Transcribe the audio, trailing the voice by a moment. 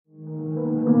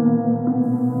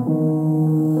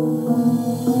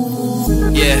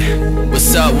Yeah,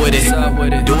 what's up with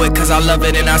it? Do it cause I love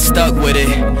it and I stuck with it.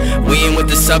 We ain't with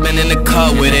the subbing in the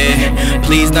cut with it.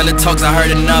 Please none of the talks, I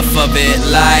heard enough of it.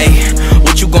 Like,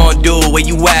 what you gonna do? Where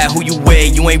you at? Who you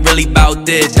with? You ain't really about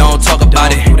this, don't talk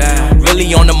about it.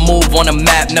 Really on the move, on the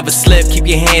map, never slip. Keep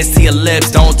your hands to your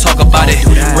lips, don't talk about it.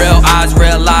 Real eyes,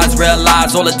 real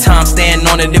lives, all the time. Stand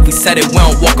on it, if we said it, we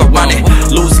don't walk around it.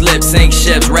 Loose lips, sink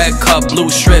ships, red cup, blue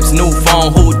strips, new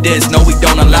phone, who this? No, we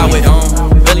don't allow it.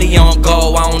 Really on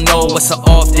go, I don't know what's an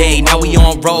off day. Now we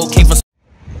on road, came from.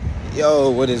 Yo,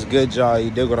 what is good, y'all? You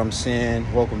dig what I'm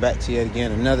saying? Welcome back to yet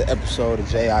again another episode of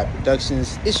JI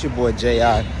Productions. It's your boy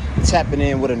JI tapping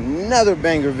in with another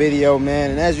banger video,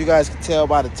 man. And as you guys can tell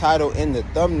by the title and the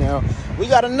thumbnail, we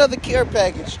got another care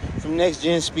package from Next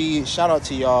Gen Speed. Shout out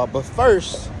to y'all. But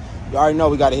first, you already know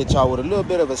we got to hit y'all with a little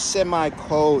bit of a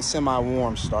semi-cold,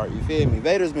 semi-warm start. You feel me?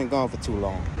 Vader's been gone for too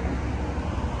long.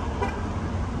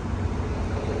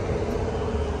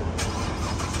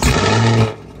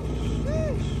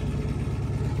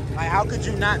 Like, how could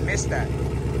you not miss that?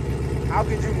 How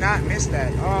could you not miss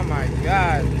that? Oh my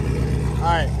God. All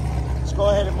right, let's go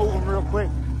ahead and move them real quick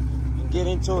and get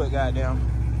into it, goddamn.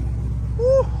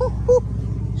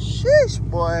 Sheesh,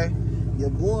 boy.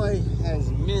 Your boy has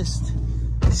missed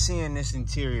seeing this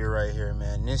interior right here,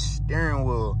 man. This steering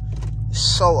wheel is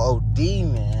so OD,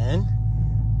 man.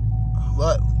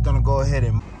 But gonna go ahead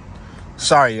and...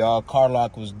 Sorry, y'all.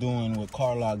 CARLOCK was doing what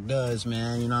CARLOCK does,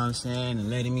 man. You know what I'm saying? And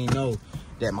letting me know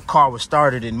that my car was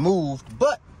started and moved.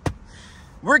 But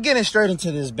we're getting straight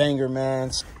into this banger, man.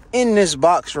 In this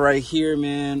box right here,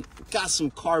 man, got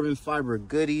some carbon fiber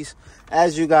goodies.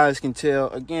 As you guys can tell,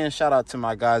 again, shout out to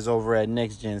my guys over at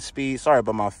Next Gen Speed. Sorry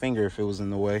about my finger if it was in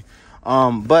the way.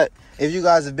 But if you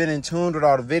guys have been in tune with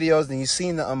all the videos, then you've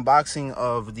seen the unboxing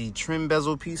of the trim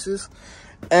bezel pieces.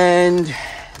 And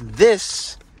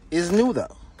this is new,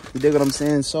 though. You dig what I'm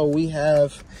saying? So we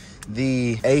have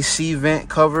the AC vent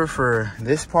cover for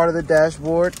this part of the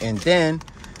dashboard, and then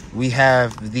we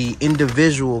have the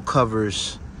individual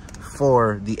covers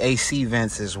for the AC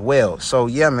vents as well. So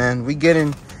yeah, man, we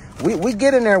getting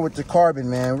there with the carbon,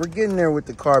 man. We're getting there with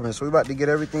the carbon. So we're about to get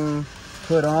everything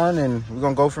put on and we're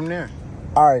gonna go from there.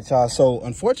 All right, y'all. So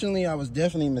unfortunately, I was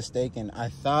definitely mistaken. I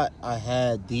thought I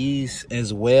had these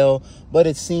as well, but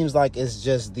it seems like it's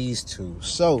just these two.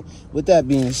 So with that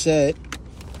being said,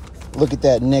 look at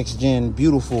that Next Gen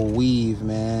beautiful weave,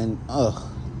 man.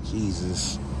 Oh,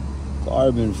 Jesus.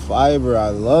 Carbon fiber, I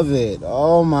love it.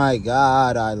 Oh my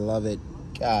God, I love it.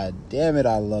 God damn it,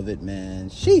 I love it, man.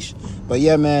 Sheesh. But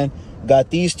yeah, man,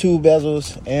 got these two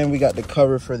bezels and we got the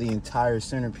cover for the entire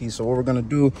centerpiece. So what we're gonna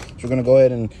do is we're gonna go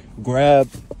ahead and grab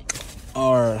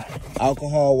our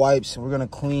alcohol wipes. We're gonna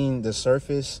clean the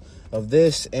surface of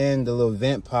this and the little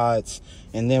vent pods,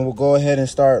 and then we'll go ahead and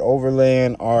start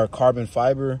overlaying our carbon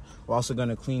fiber. We're also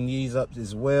gonna clean these up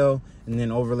as well and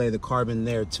then overlay the carbon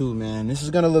there too, man. This is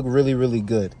gonna look really, really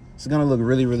good. It's gonna look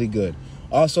really, really good.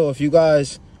 Also, if you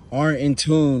guys aren't in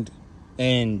tune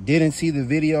and didn't see the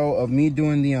video of me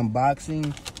doing the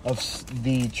unboxing of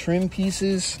the trim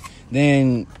pieces,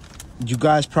 then you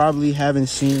guys probably haven't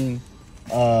seen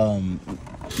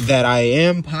that I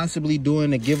am possibly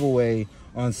doing a giveaway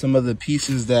on some of the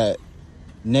pieces that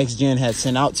Next Gen had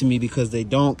sent out to me because they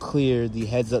don't clear the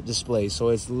heads-up display. So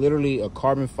it's literally a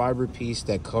carbon fiber piece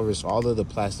that covers all of the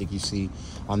plastic you see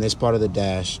on this part of the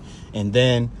dash, and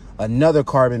then another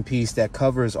carbon piece that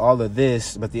covers all of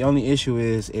this, but the only issue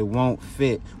is it won't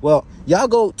fit. Well, y'all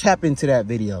go tap into that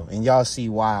video and y'all see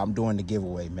why I'm doing the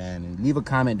giveaway, man. And leave a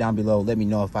comment down below. Let me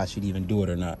know if I should even do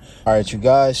it or not. All right, you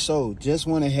guys. So just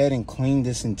went ahead and cleaned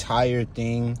this entire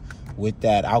thing with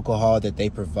that alcohol that they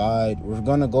provide. We're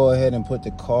gonna go ahead and put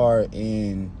the car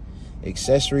in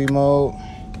accessory mode.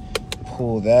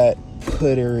 Pull that,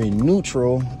 put her in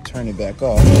neutral, turn it back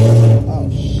off. Oh,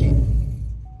 shit.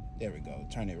 There we go.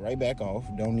 Turn it right back off.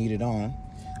 Don't need it on,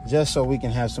 just so we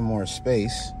can have some more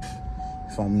space.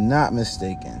 If I'm not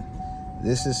mistaken,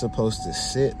 this is supposed to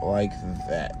sit like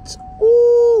that.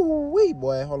 Ooh wee,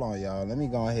 boy. Hold on, y'all. Let me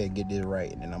go ahead and get this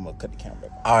right, and then I'm gonna cut the camera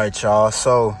back. All right, y'all.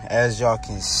 So as y'all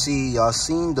can see, y'all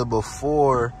seen the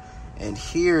before, and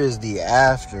here is the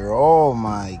after. Oh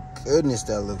my goodness,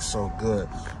 that looks so good.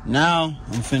 Now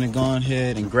I'm finna go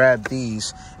ahead and grab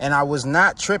these, and I was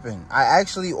not tripping. I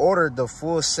actually ordered the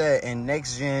full set, and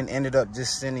Next Gen ended up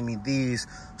just sending me these.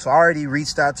 So I already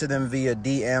reached out to them via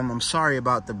DM. I'm sorry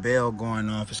about the bell going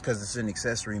off. It's because it's in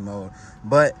accessory mode,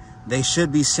 but they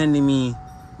should be sending me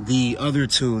the other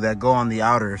two that go on the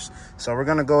outers. So we're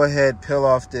gonna go ahead, peel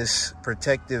off this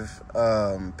protective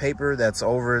paper that's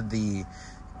over the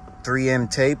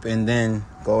 3M tape, and then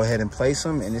go ahead and place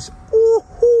them. And it's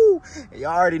ooh,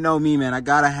 Y'all already know me, man. I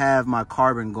gotta have my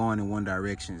carbon going in one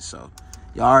direction. So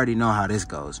y'all already know how this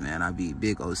goes, man. I be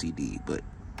big OCD, but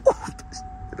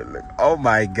oh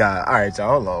my God. All right,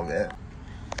 y'all, hold on, man.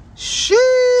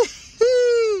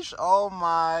 Sheesh. Oh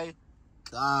my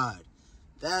God.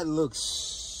 That looks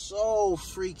so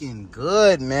freaking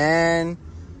good, man.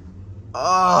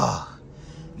 Oh,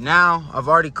 now I've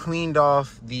already cleaned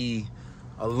off the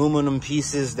aluminum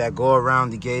pieces that go around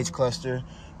the gauge cluster.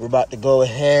 We're about to go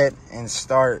ahead and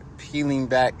start peeling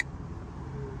back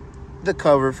the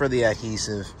cover for the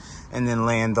adhesive and then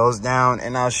laying those down,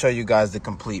 and I'll show you guys the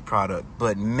complete product.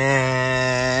 But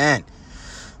man,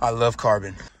 I love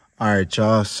carbon. All right,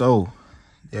 y'all, so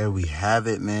there we have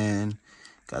it, man.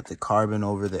 Got the carbon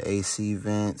over the AC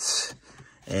vents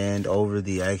and over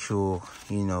the actual,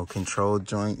 you know, control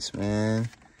joints, man.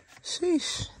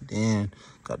 Sheesh. Then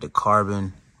got the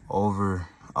carbon over,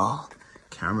 oh,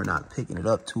 camera not picking it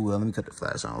up too well. Let me cut the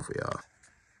flash on for y'all.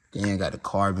 Then got the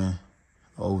carbon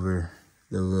over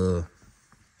the little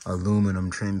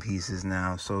aluminum trim pieces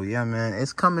now. So yeah, man,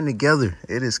 it's coming together.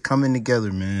 It is coming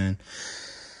together, man.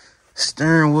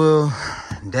 Steering wheel,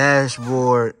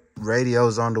 dashboard,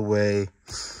 radio's on the way.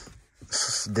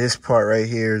 This part right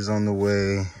here is on the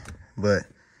way. But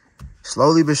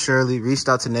slowly but surely, reached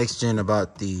out to Next Gen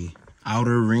about the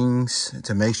outer rings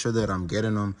to make sure that I'm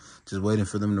getting them. Just waiting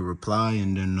for them to reply,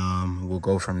 and then we'll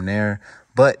go from there.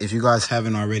 But if you guys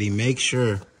haven't already, make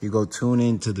sure you go tune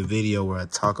into the video where I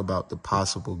talk about the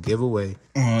possible giveaway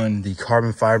on the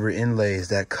carbon fiber inlays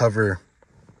that cover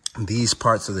these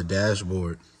parts of the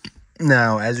dashboard.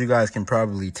 Now, as you guys can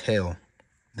probably tell,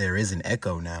 there is an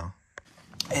echo now.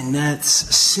 And that's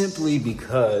simply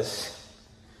because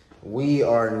we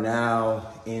are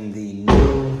now in the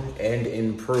new and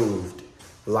improved.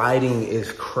 Lighting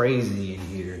is crazy in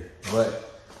here,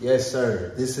 but yes,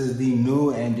 sir. This is the new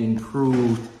and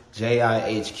improved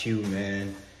JIHQ,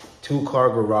 man. 2-car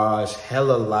garage,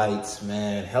 hella lights,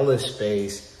 man, hella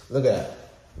space. Look at that.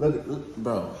 Look,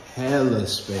 bro, hella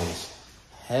space.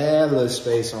 Hella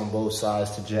space on both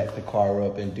sides to jack the car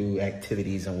up and do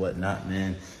activities and whatnot,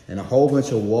 man. And a whole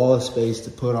bunch of wall space to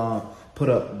put up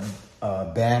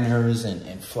banners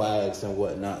and flags and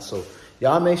whatnot. So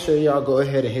y'all make sure y'all go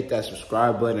ahead and hit that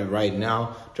subscribe button right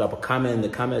now. Drop a comment in the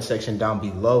comment section down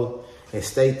below, and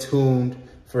stay tuned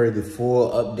for the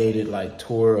full updated like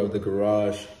tour of the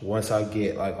garage once I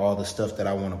get like all the stuff that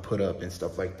I want to put up and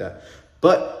stuff like that.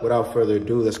 But without further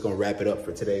ado, let's go wrap it up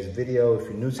for today's video. If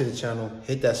you're new to the channel,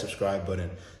 hit that subscribe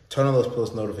button. Turn on those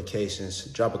post notifications.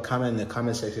 Drop a comment in the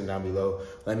comment section down below.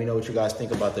 Let me know what you guys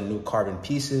think about the new carbon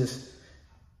pieces.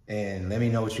 And let me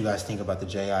know what you guys think about the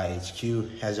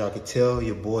JIHQ. As y'all can tell,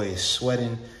 your boy is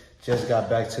sweating. Just got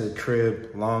back to the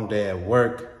crib. Long day at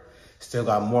work. Still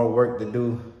got more work to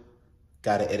do.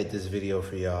 Gotta edit this video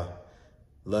for y'all.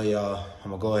 Love y'all. I'm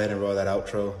gonna go ahead and roll that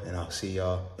outro, and I'll see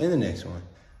y'all in the next one.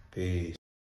 Peace.